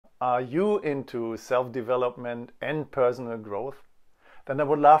Are you into self-development and personal growth? Then I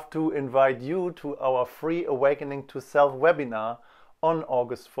would love to invite you to our free Awakening to Self webinar on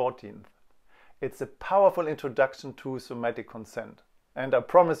August 14th. It's a powerful introduction to somatic consent, and I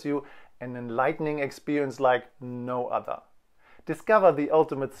promise you an enlightening experience like no other. Discover the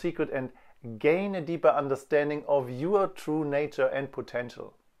ultimate secret and gain a deeper understanding of your true nature and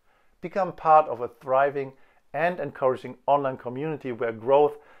potential. Become part of a thriving and encouraging online community where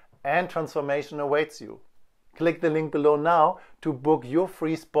growth and transformation awaits you. Click the link below now to book your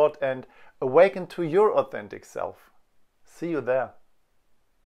free spot and awaken to your authentic self. See you there.